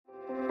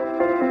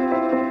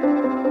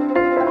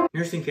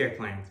Nursing care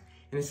plans,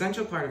 an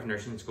essential part of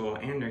nursing school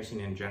and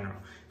nursing in general.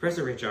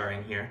 Professor Rich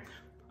in here.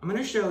 I'm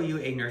going to show you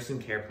a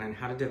nursing care plan,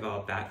 how to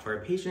develop that for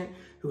a patient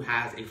who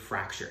has a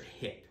fractured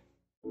hip.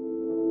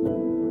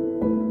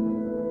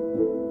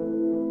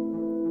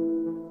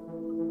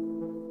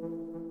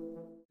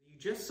 You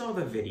just saw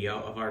the video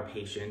of our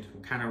patient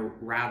kind of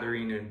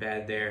writhing in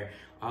bed there.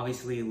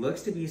 Obviously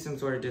looks to be some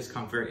sort of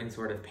discomfort and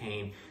sort of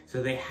pain.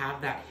 So they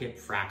have that hip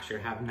fracture,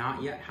 have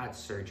not yet had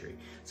surgery.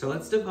 So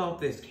let's develop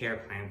this care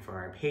plan for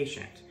our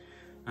patient.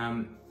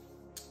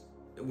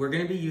 We're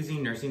going to be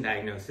using nursing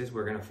diagnoses.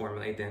 We're going to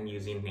formulate them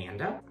using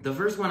NANDA. The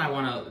first one I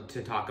want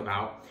to talk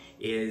about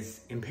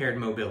is impaired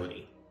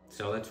mobility.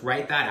 So let's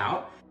write that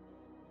out.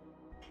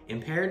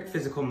 Impaired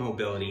physical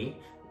mobility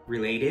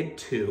related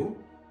to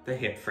the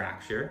hip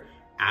fracture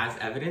as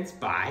evidenced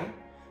by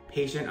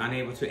patient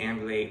unable to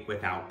ambulate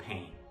without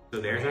pain. So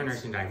there's our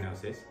nursing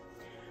diagnosis.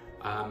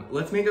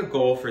 Let's make a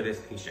goal for this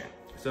patient.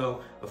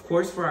 So of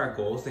course for our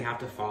goals, they have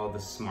to follow the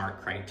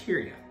SMART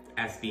criteria.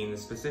 S being the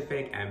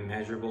specific, M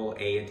measurable,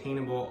 A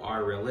attainable,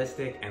 R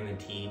realistic, and the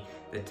T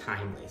the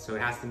timely. So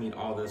it has to meet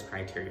all those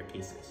criteria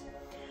pieces.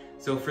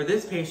 So for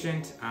this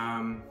patient,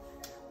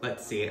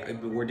 let's see,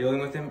 we're dealing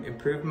with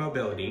improved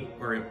mobility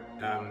or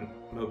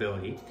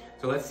mobility.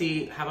 So let's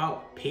see, how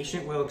about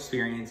patient will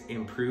experience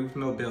improved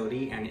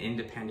mobility and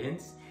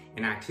independence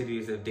in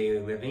activities of daily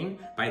living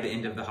by the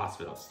end of the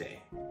hospital stay.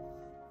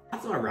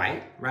 That's all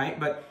right, right?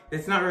 But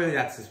it's not really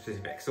that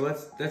specific. So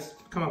let's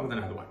come up with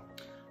another one.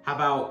 How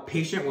about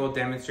patient will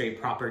demonstrate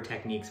proper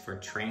techniques for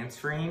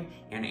transferring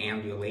and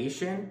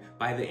ambulation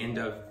by the end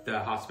of the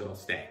hospital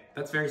stay.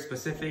 That's very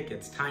specific,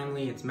 it's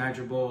timely, it's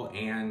measurable,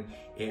 and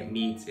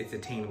it's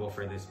attainable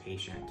for this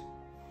patient.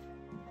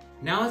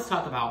 Now let's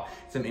talk about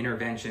some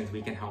interventions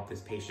we can help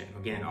this patient.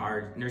 Again,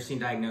 our nursing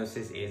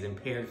diagnosis is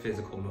impaired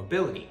physical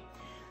mobility.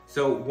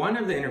 So one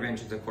of the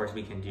interventions, of course,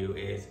 we can do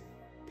is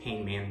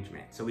pain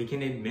management. So we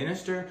can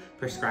administer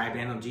prescribed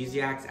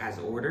analgesics as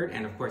ordered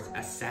and of course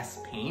assess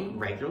pain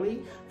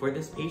regularly for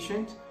this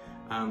patient.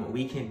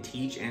 We can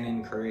teach and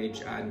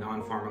encourage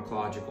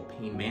non-pharmacological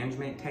pain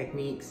management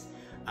techniques.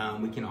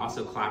 We can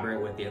also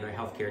collaborate with the other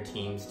healthcare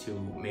teams to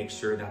make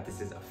sure that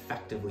this is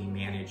effectively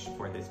managed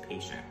for this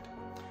patient.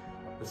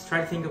 Let's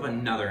try to think of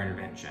another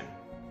intervention.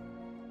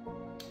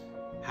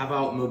 How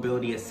about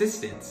mobility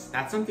assistance?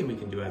 That's something we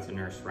can do as a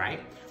nurse, right?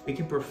 We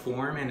can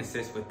perform and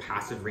assist with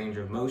passive range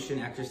of motion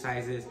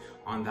exercises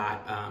on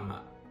that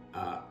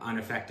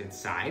unaffected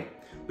side.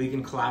 We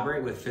can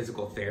collaborate with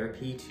physical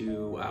therapy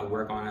to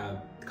work on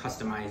a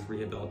customized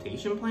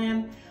rehabilitation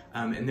plan.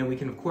 And then we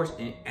can, of course,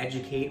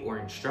 educate or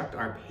instruct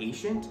our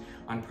patient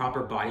on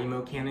proper body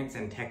mechanics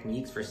and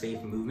techniques for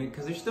safe movement,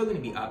 because they're still going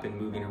to be up and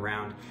moving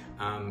around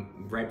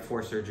right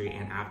before surgery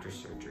and after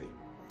surgery.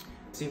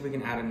 Let's see if we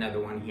can add another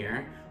one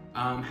here.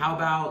 How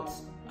about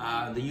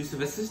the use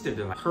of assistive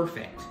devices?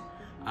 Perfect.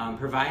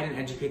 Provide and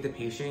educate the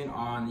patient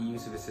on the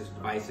use of assistive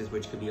devices,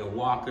 which could be a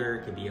walker,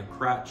 could be a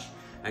crutch,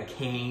 a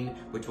cane,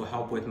 which will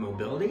help with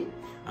mobility.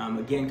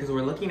 Again, because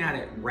we're looking at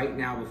it right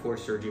now before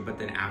surgery, but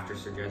then after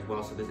surgery as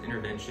well. So this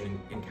intervention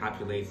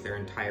encapsulates their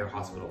entire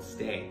hospital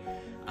stay.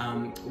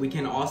 We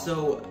can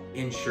also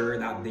ensure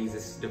that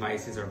these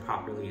devices are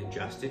properly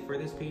adjusted for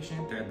this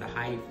patient. They're at the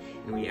height,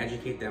 and we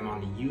educate them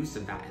on the use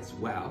of that as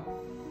well.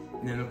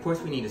 And then of course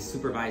we need to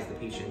supervise the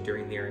patient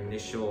during their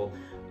initial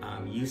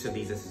use of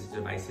these assistive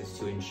devices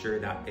to ensure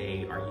that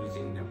they are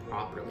using them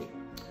properly.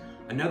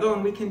 Another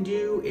one we can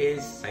do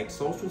is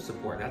psychosocial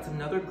support. That's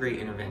another great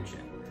intervention.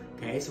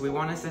 Okay, so we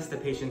want to assess the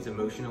patient's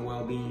emotional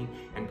well-being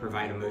and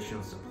provide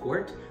emotional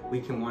support. We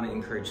can want to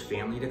encourage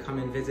family to come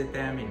and visit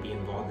them and be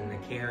involved in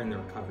the care and the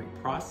recovery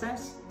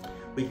process.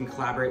 We can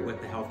collaborate with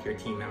the healthcare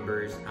team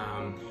members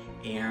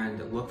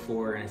and look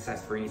for and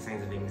assess for any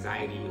signs of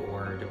anxiety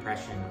or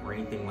depression or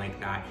anything like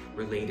that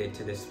related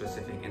to this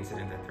specific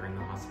incident that they're in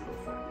the hospital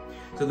for.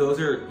 So those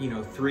are,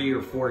 3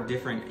 or 4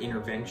 different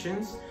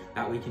interventions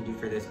that we can do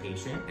for this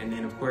patient. And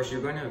then of course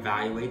you're going to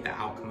evaluate the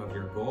outcome of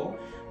your goal.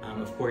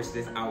 Of course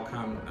this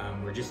outcome,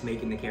 we're just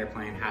making the care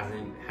plan,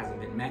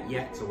 hasn't been met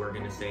yet. So we're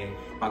going to say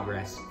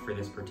progress for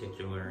this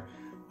particular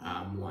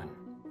one.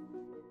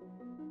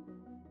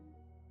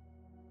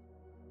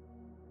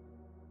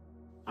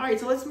 All right,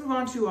 so let's move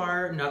on to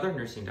another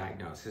nursing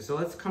diagnosis. So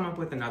let's come up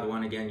with another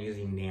one again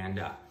using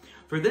NANDA.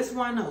 For this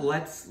one,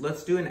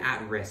 let's do an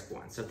at-risk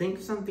one. So think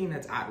of something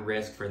that's at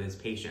risk for this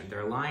patient.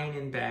 They're lying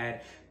in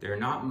bed, they're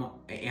not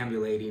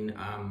ambulating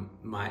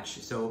much.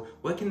 So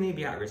what can they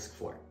be at risk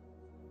for?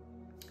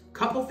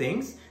 Couple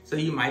things. So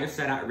you might have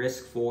said at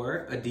risk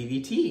for a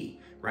DVT,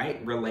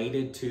 right?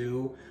 Related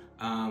to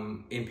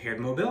impaired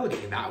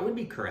mobility. That would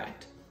be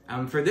correct.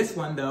 For this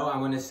one though, I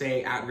want to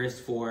say at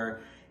risk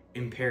for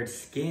impaired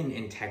skin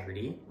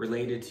integrity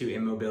related to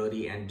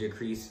immobility and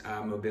decreased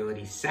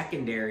mobility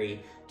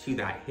secondary to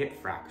that hip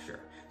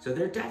fracture. So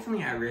they're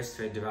definitely at risk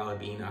for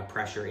developing a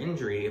pressure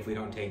injury if we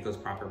don't take those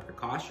proper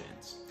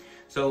precautions.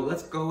 So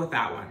let's go with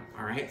that one,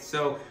 all right?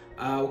 So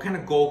what kind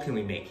of goal can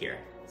we make here?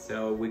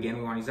 So again,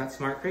 we want to use that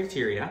SMART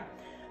criteria.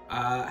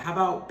 How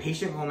about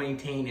patient will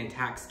maintain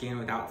intact skin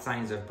without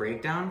signs of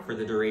breakdown for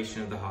the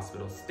duration of the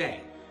hospital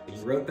stay?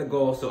 You wrote the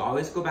goal, so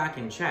always go back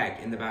and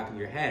check in the back of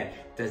your head,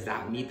 does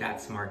that meet that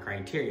SMART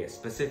criteria?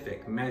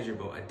 Specific,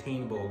 measurable,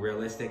 attainable,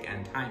 realistic,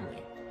 and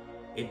timely.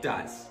 It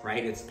does,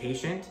 right? It's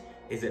patient.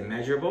 Is it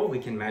measurable? We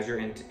can measure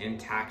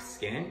intact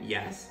skin,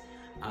 yes.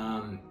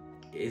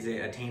 Is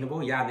it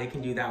attainable? Yeah, they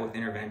can do that with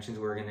interventions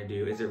we're gonna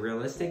do. Is it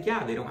realistic?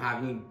 Yeah, they don't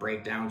have any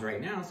breakdowns right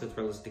now, so it's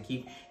realistic to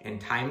keep. And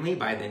timely,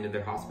 by the end of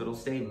their hospital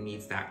stay,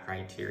 meets that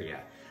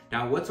criteria.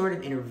 Now, what sort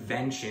of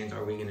interventions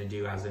are we gonna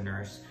do as a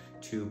nurse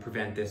to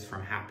prevent this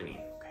from happening,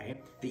 okay?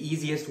 The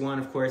easiest one,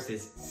 of course,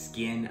 is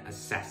skin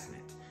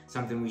assessment.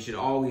 Something we should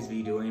always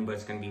be doing, but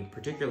it's gonna be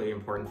particularly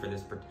important for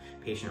this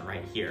patient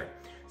right here.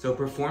 So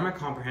perform a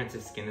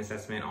comprehensive skin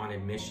assessment on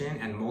admission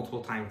and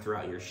multiple times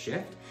throughout your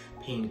shift,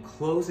 paying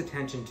close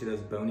attention to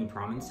those bony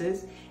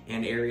prominences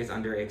and areas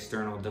under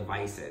external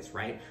devices,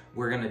 right?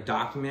 We're gonna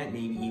document,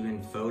 maybe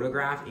even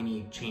photograph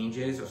any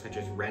changes such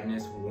as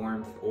redness,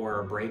 warmth, or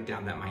a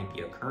breakdown that might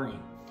be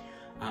occurring.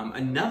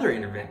 Another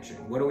intervention,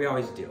 what do we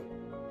always do?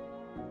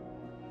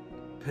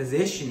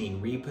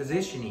 Positioning,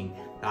 repositioning,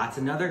 that's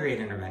another great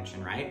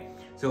intervention, right?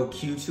 So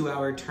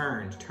Q2-hour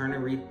turns, turn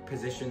and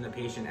reposition the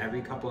patient every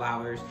couple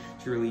hours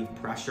to relieve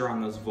pressure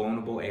on those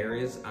vulnerable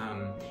areas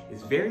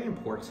is very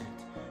important.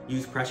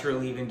 Use pressure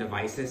relieving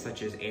devices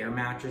such as air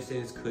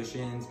mattresses,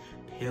 cushions,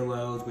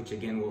 pillows, which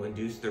again will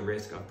induce the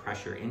risk of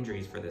pressure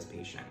injuries for this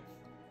patient.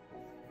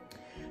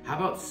 How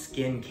about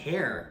skin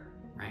care,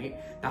 right?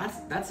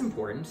 That's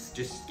important,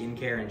 just skin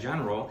care in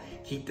general.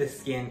 Keep the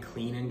skin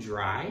clean and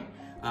dry.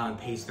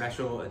 Pay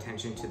special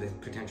attention to the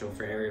potential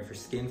for area for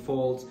skin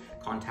folds,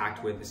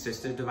 contact with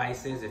assistive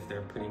devices if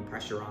they're putting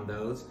pressure on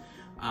those.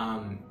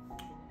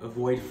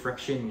 Avoid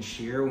friction and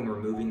shear when we're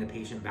moving the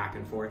patient back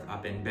and forth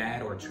up in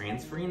bed or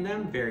transferring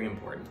them, very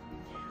important.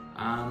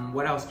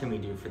 What else can we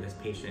do for this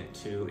patient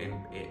to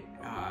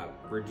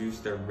reduce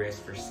their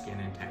risk for skin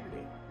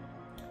integrity?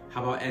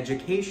 How about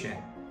education?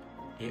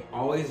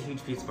 Always a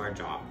huge piece of our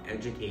job,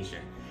 education.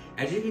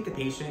 Educate the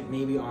patient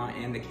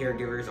and the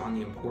caregivers on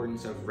the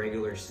importance of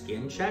regular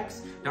skin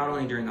checks, not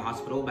only during the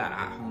hospital, but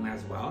at home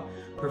as well.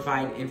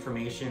 Provide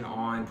information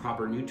on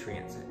proper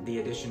nutrients, the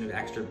addition of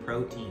extra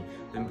protein,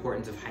 the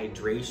importance of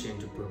hydration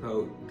to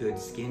promote good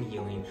skin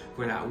healing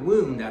for that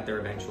wound that they're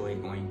eventually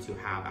going to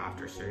have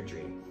after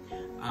surgery.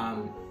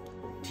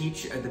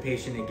 Teach the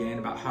patient again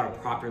about how to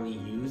properly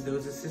use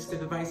those assistive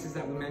devices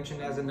that we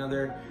mentioned as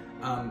another,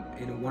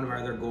 in one of our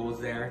other goals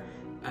there.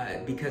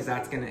 Because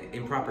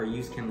improper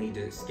use can lead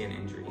to skin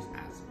injuries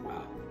as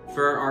well.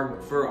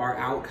 For our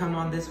outcome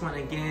on this one,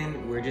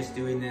 again, we're just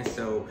doing this,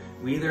 so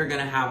we either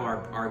gonna have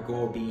our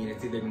goal being,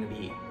 it's either gonna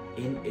be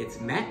it's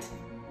met,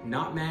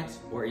 not met,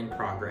 or in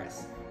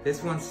progress.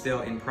 This one's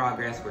still in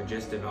progress. We're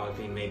just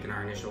developing, making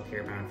our initial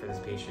care plan for this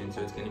patient,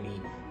 so it's gonna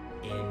be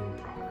in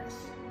progress.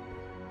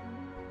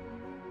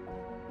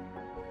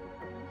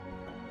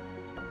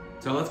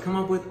 So let's come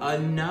up with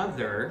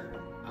another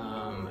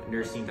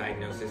nursing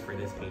diagnosis for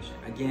this patient.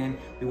 Again,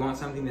 we want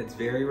something that's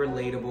very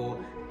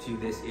relatable to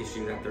this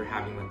issue that they're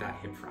having with that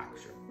hip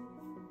fracture.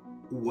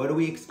 What do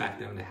we expect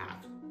them to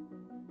have?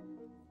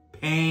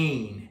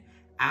 Pain.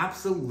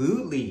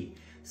 Absolutely.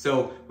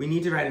 So we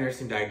need to write a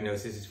nursing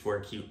diagnosis for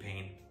acute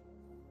pain.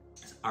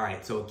 All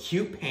right, so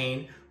acute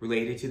pain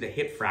related to the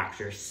hip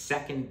fracture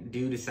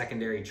due to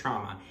secondary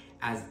trauma,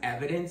 as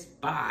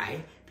evidenced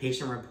by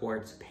patient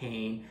reports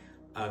pain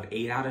of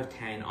 8 out of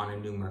 10 on a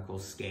numerical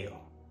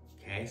scale.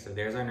 Okay, so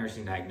there's our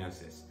nursing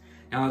diagnosis.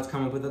 Now let's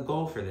come up with a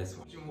goal for this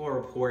one. We'll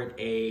report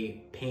a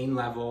pain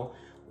level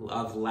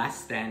of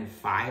less than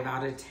 5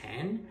 out of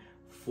 10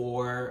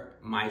 for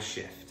my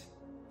shift,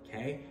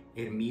 okay?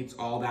 It meets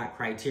all that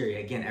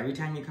criteria. Again, every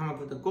time you come up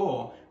with a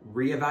goal,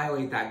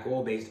 reevaluate that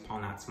goal based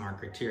upon that SMART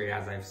criteria,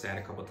 as I've said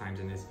a couple times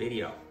in this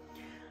video.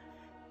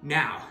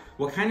 Now,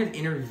 what kind of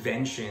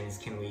interventions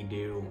can we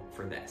do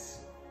for this?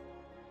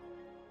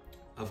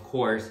 Of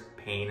course,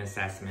 pain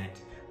assessment.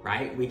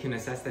 Right? We can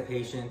assess the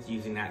patients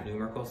using that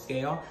numerical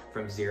scale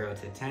from 0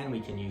 to 10. We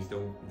can use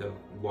the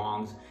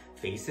Wong's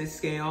Faces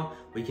scale.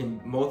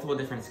 Multiple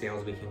different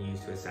scales we can use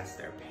to assess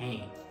their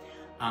pain.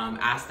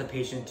 Ask the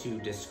patient to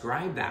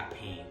describe that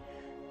pain.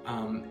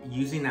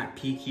 Using that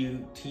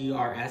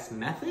PQTRS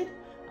method,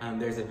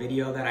 there's a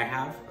video that I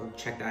have.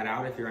 Check that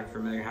out if you're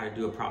unfamiliar how to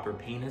do a proper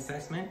pain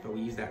assessment, but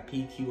we use that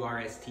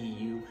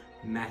PQRSTU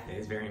method.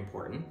 It's very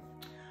important.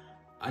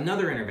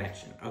 Another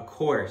intervention, of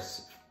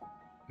course,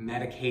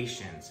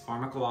 medications.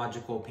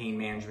 Pharmacological pain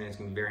management is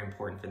going to be very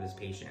important for this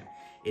patient.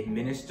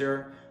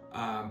 Administer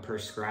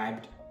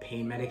prescribed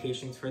pain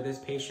medications for this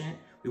patient.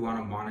 We want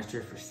to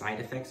monitor for side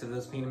effects of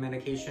those pain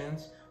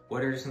medications.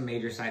 What are some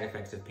major side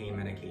effects of pain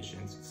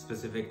medications,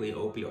 specifically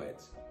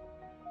opioids?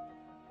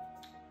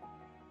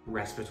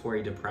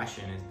 Respiratory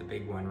depression is the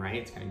big one, right?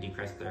 It's going to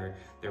decrease their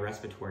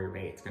respiratory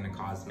rate. It's going to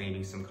cause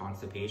maybe some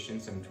constipation,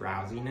 some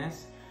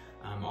drowsiness.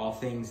 All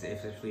things,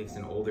 especially if it's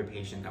an older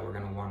patient, that we're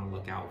going to want to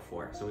look out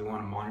for. So we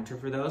want to monitor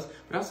for those,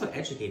 but also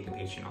educate the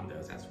patient on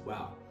those as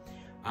well.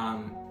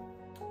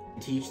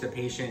 Teach the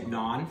patient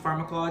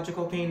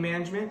non-pharmacological pain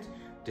management,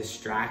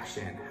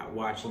 distraction,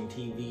 watching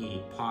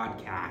TV,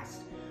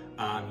 podcast,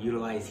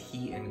 utilize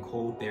heat and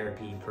cold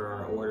therapy per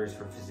our orders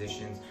for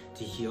physicians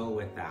to heal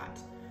with that.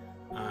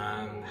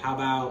 How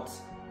about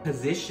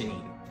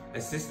positioning?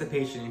 Assist the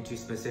patient into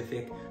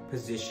specific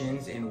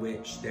positions in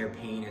which their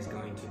pain is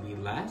going to be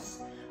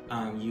less.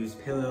 Use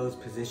pillows,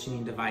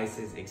 positioning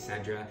devices,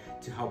 etc.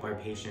 to help our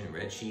patient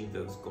achieve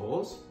those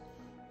goals.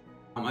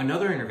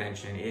 Another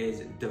intervention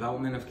is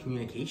development of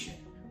communication,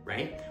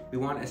 right? We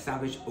want to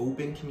establish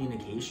open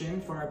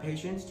communication for our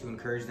patients to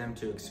encourage them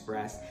to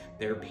express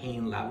their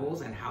pain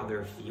levels and how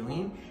they're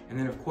feeling. And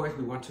then of course,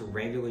 we want to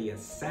regularly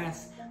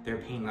assess their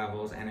pain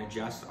levels and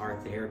adjust our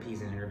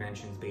therapies and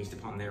interventions based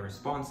upon their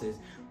responses,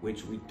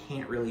 which we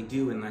can't really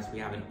do unless we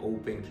have an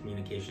open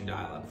communication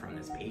dialogue from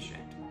this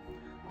patient.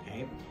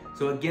 Okay,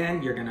 so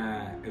again, you're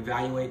gonna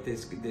evaluate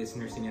this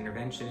nursing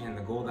intervention and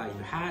the goal that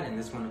you had, and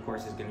this one of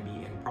course is gonna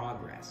be in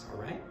progress,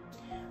 all right?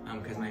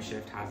 Because my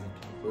shift hasn't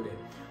concluded.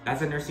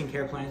 That's a nursing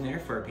care plan there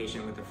for a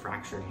patient with a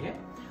fractured hip.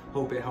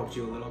 Hope it helped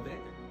you a little bit.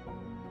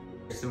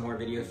 There's some more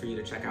videos for you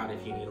to check out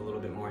if you need a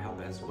little bit more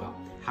help as well.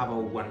 Have a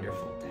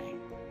wonderful day.